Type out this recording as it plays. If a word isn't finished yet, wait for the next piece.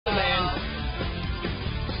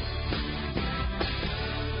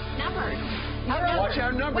much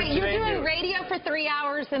outnumbered Wait, you're today, doing dude. radio for 3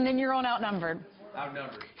 hours and then you're on Outnumbered.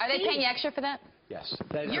 Outnumbered. Are they paying you extra for that? Yes.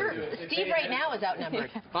 Steve right now is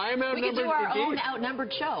outnumbered. I am We outnumbered. could do our indeed. own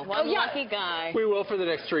outnumbered show. One lucky guy. We will for the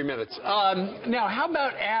next 3 minutes. Now, how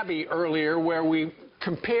about Abby earlier, where we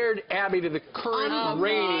compared Abby to the current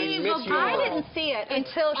reigning Miss Universe? I didn't see it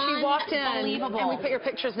until she walked in Unbelievable. and we put your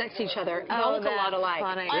pictures next to each other. Y'all look a lot alike.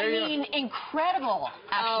 Funny. I mean, incredible,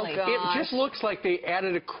 actually. God. It just looks like they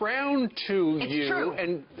added a crown to It's you. true.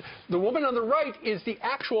 And the woman on the right is the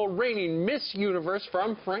actual reigning Miss Universe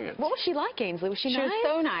from France. What was she like, Ainsley? Was she She nice? was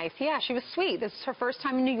so nice. Yeah, she was sweet. This is her first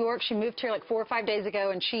time in New York. She moved here like 4 or 5 days ago,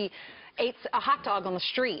 and she ate a hot dog on the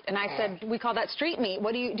street. And I said, we call that street meat.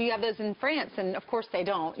 What do you have those in France? And of course they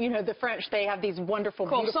don't. You know, the French, they have these wonderful,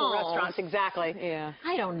 beautiful Croissants. restaurants. Exactly. Yeah.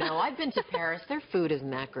 I don't know. I've been to Paris. Their food isn't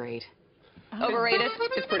that great. Overrated?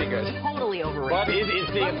 It's pretty good. Totally overrated. But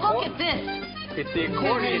it's the But look at this. It's the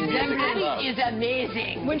accordion music. we love. That is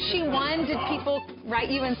amazing. When she won, did people write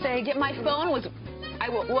you and say, get my phone? I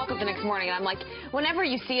woke up the next morning and I'm like, whenever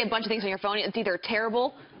you see a bunch of things on your phone, it's either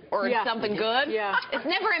terrible or it's Yeah. something good. Yeah. It's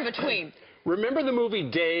never in between. Remember the movie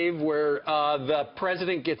Dave, where the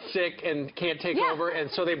president gets sick and can't take over, and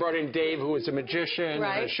so they brought in Dave, who was a magician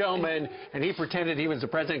and a showman, and he pretended he was the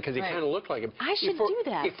president because he kind of looked like him. I should do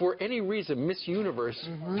that. If for any reason Miss Universe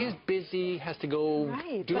is busy, has to go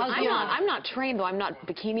do Well, I'm not trained, though. I'm not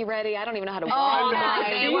bikini ready. I don't even know how to walk. I'm not my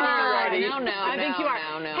bikini word. ready. No, I think you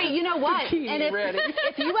are. no. Hey, you know what? Bikini And ready.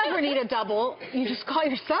 if you ever need a double, you just call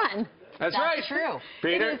your son. That's right. true.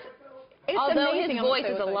 Peter? It's Although amazing his how much voice they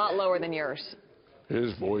is a look lot lower than yours.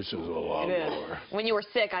 His voice is a lot lower. When you were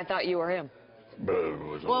sick, I thought you were him. But it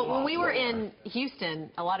was a Well, when lot we were lower. in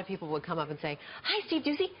Houston, a lot of people would come up and say, "Hi, Steve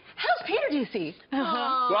Ducey. How's Peter Ducey?"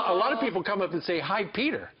 Well, a lot of people come up and say, "Hi,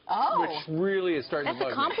 Peter," which really is starting That's to a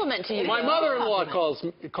bug me. compliment to you. My mother-in-law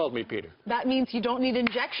called me Peter. That means you don't need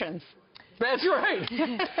injections. That's right.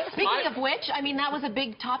 Speaking of which, I mean, that was a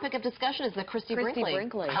big topic of discussion, is the Christy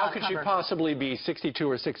Brinkley. How could she cover. possibly be 62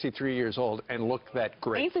 or 63 years old and look that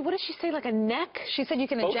great? Ainsley, what did she say? Like a neck? She said you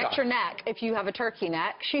can inject your neck if you have a turkey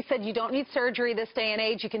neck. She said you don't need surgery this day and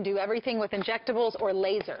age. You can do everything with injectables or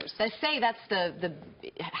lasers. They say that's the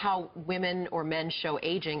how women or men show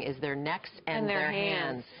aging is their necks and their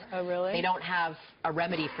hands. Oh, really? They don't have a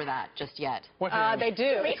remedy for that just yet. What They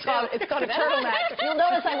do. It's called a turtleneck. You'll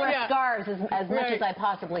notice I wear Yeah. scarves as much as I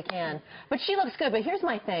possibly can. But she looks good. But here's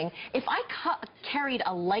my thing. If I carried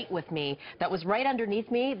a light with me that was right underneath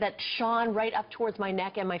me, that shone right up towards my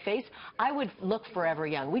neck and my face, I would look forever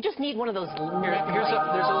young. We just need one of those neck There's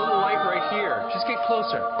a little light right here. Just get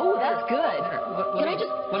closer. Oh, that's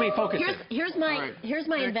good. Let me focus Here's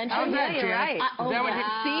my invention. How's that, you're Jan? right. Oh, Is that what yeah.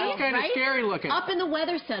 you, that's kind of Right? scary looking. Up in the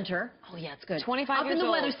Weather Center. Oh, yeah, it's good. 25 Up years in the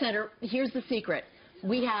old. Weather Center, here's the secret.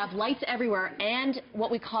 We have lights everywhere, and what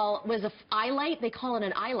we call eye light. They call it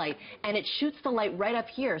an eye light, and it shoots the light right up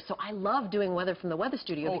here. So I love doing weather from the weather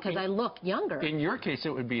studio because I look younger. In your case, it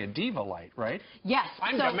would be a diva light, right? Yes.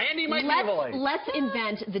 I'm so demanding my diva light. Let's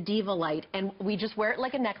invent the diva light, and we just wear it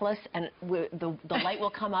like a necklace, and the light will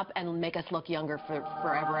come up and make us look younger for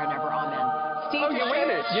forever and ever. Amen. Steve, Okay, wait a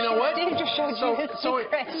minute. You know what? Steve just showed you his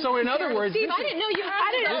secret. So in other words, Steve, I didn't know you had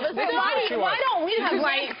this is what you Why want. don't we have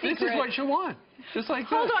light This is what you want. Just like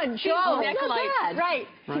Hold this. on, Oh, neck not light. bad. Right.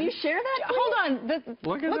 Can you share that? Hold on.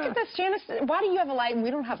 Look at at this, Janice. Why do you have a light and we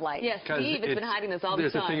don't have light? Yes, 'Cause Steve has been hiding this all the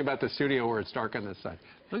time. There's a thing about the studio where it's dark on this side.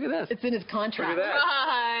 Look at this. It's in his contract. Look at that.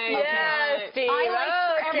 Right. Okay. Yes, Steve. I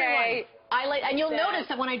like for Okay. everyone. And you'll notice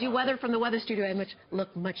that when I do weather from the weather studio, I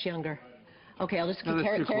look much younger. Okay, I'll just keep No,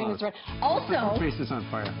 that's too carrying this close. around. Also, Face is on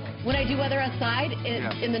fire. when I do weather outside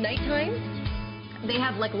Yeah. in the nighttime, they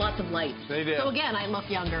have like lots of lights. They do. So again, I look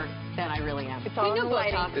younger than I really am. It's all in the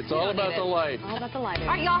lighting. It's all about the light. All about the lighting.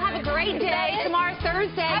 All right, y'all have a great day. Tomorrow's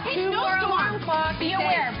Thursday. Happy 2 more alarm snowstorm. clocks. Be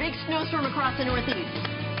aware, big snowstorm across the Northeast.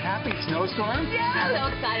 Happy snowstorm? I'm so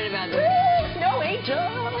excited about this. Snow angels.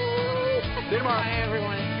 See you tomorrow. Bye,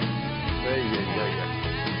 everyone. There you go.